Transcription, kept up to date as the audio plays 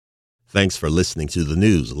Thanks for listening to the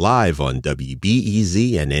news live on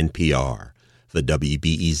WBEZ and NPR. The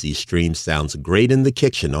WBEZ stream sounds great in the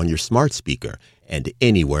kitchen on your smart speaker and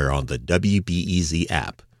anywhere on the WBEZ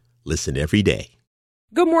app. Listen every day.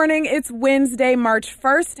 Good morning. It's Wednesday, March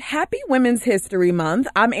 1st. Happy Women's History Month.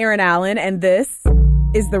 I'm Erin Allen, and this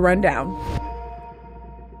is The Rundown.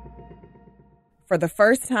 For the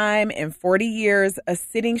first time in 40 years, a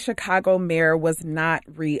sitting Chicago mayor was not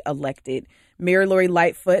reelected. Mayor Lori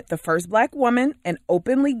Lightfoot, the first Black woman and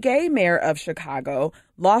openly gay mayor of Chicago,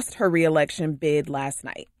 lost her reelection bid last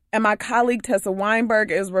night. And my colleague Tessa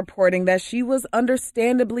Weinberg is reporting that she was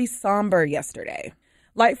understandably somber yesterday.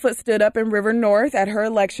 Lightfoot stood up in River North at her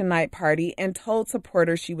election night party and told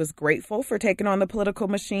supporters she was grateful for taking on the political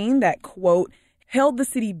machine that, quote, held the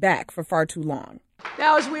city back for far too long.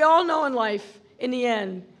 Now, as we all know in life, in the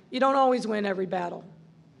end, you don't always win every battle,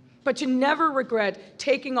 but you never regret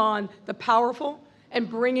taking on the powerful and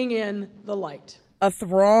bringing in the light. A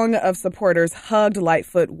throng of supporters hugged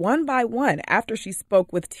Lightfoot one by one after she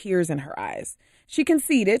spoke with tears in her eyes. She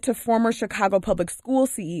conceded to former Chicago Public School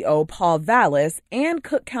CEO Paul Vallas and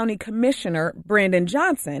Cook County Commissioner Brandon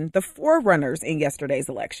Johnson, the forerunners in yesterday's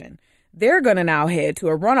election. They're going to now head to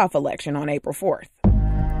a runoff election on April 4th.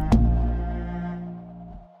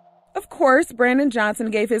 Of course, Brandon Johnson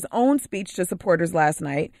gave his own speech to supporters last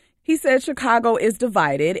night. He said Chicago is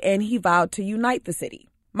divided, and he vowed to unite the city.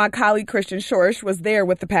 My colleague Christian Schorsch was there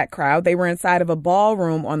with the packed crowd. They were inside of a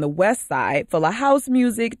ballroom on the west side full of house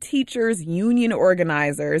music, teachers, union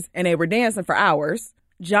organizers, and they were dancing for hours.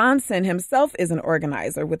 Johnson himself is an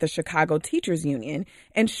organizer with the Chicago Teachers Union,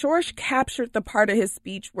 and Schorsch captured the part of his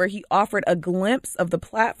speech where he offered a glimpse of the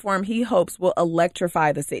platform he hopes will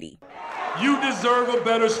electrify the city. You deserve a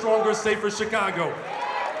better, stronger, safer Chicago.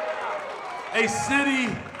 A city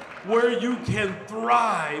where you can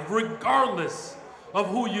thrive regardless of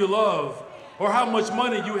who you love or how much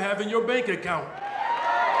money you have in your bank account.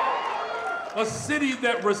 A city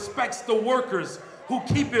that respects the workers who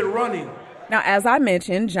keep it running. Now, as I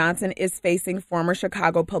mentioned, Johnson is facing former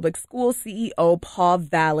Chicago Public School CEO Paul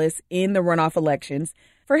Vallas in the runoff elections.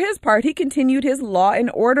 For his part, he continued his law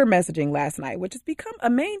and order messaging last night, which has become a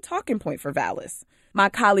main talking point for Vallas. My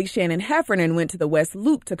colleague Shannon Heffernan went to the West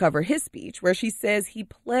Loop to cover his speech, where she says he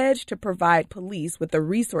pledged to provide police with the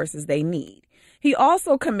resources they need. He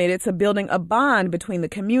also committed to building a bond between the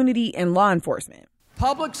community and law enforcement.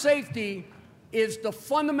 Public safety is the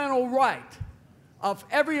fundamental right of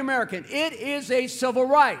every American. It is a civil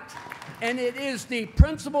right, and it is the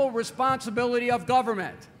principal responsibility of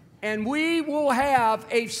government. And we will have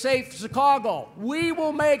a safe Chicago. We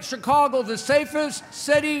will make Chicago the safest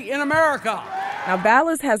city in America. Now,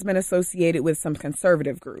 Vallas has been associated with some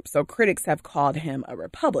conservative groups, so critics have called him a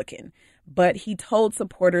Republican. But he told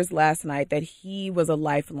supporters last night that he was a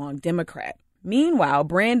lifelong Democrat. Meanwhile,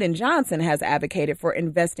 Brandon Johnson has advocated for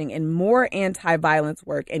investing in more anti-violence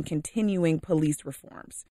work and continuing police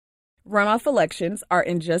reforms. Runoff elections are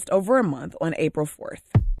in just over a month on April 4th.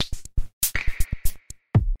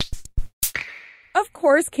 Of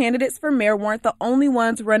course, candidates for mayor weren't the only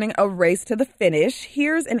ones running a race to the finish.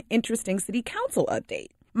 Here's an interesting city council update.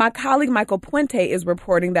 My colleague Michael Puente is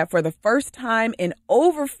reporting that for the first time in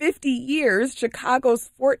over 50 years,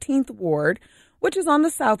 Chicago's 14th Ward, which is on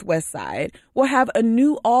the southwest side, will have a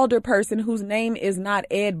new alderperson whose name is not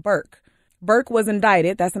Ed Burke. Burke was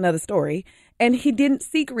indicted, that's another story, and he didn't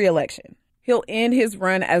seek re-election. He'll end his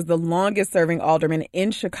run as the longest-serving alderman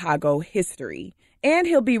in Chicago history, and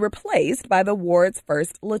he'll be replaced by the ward's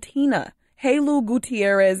first Latina. Helu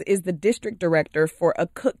Gutierrez is the district director for a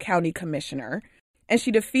Cook County commissioner, and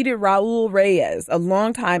she defeated Raul Reyes, a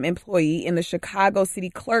longtime employee in the Chicago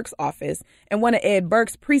City Clerk's office and one of Ed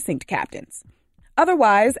Burke's precinct captains.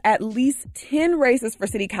 Otherwise, at least 10 races for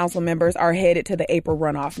city council members are headed to the April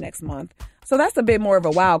runoff next month. So that's a bit more of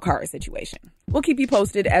a wild card situation. We'll keep you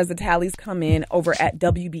posted as the tallies come in over at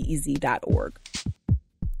WBEZ.org.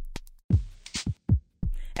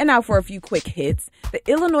 And now for a few quick hits. The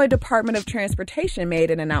Illinois Department of Transportation made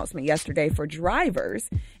an announcement yesterday for drivers.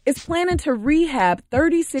 It's planning to rehab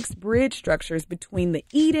 36 bridge structures between the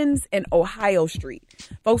Edens and Ohio Street.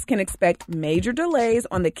 Folks can expect major delays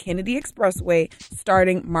on the Kennedy Expressway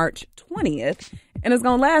starting March 20th, and it's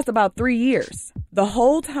going to last about 3 years. The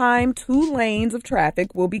whole time, 2 lanes of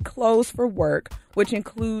traffic will be closed for work, which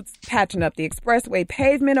includes patching up the expressway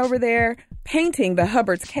pavement over there, painting the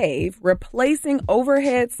Hubbard's Cave, replacing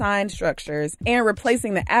overhead sign structures, and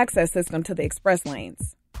replacing the access system to the express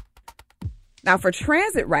lanes. Now, for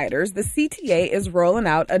transit riders, the CTA is rolling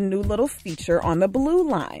out a new little feature on the Blue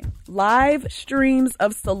Line. Live streams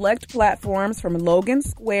of select platforms from Logan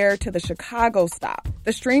Square to the Chicago stop.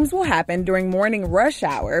 The streams will happen during morning rush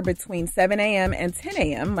hour between 7 a.m. and 10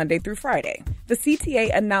 a.m. Monday through Friday. The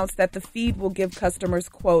CTA announced that the feed will give customers,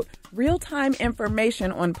 quote, real-time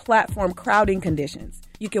information on platform crowding conditions.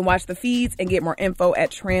 You can watch the feeds and get more info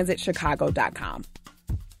at transitchicago.com.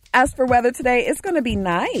 As for weather today, it's going to be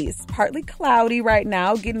nice. Partly cloudy right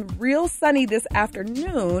now, getting real sunny this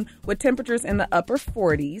afternoon with temperatures in the upper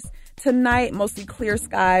 40s. Tonight, mostly clear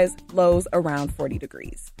skies, lows around 40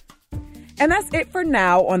 degrees. And that's it for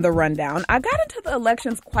now on The Rundown. I got into the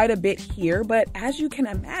elections quite a bit here, but as you can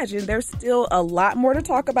imagine, there's still a lot more to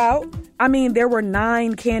talk about. I mean, there were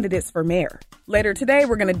 9 candidates for mayor. Later today,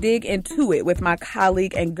 we're going to dig into it with my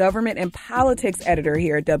colleague and government and politics editor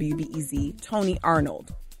here at WBEZ, Tony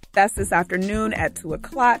Arnold. That's this afternoon at 2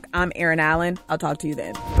 o'clock. I'm Erin Allen. I'll talk to you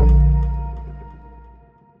then.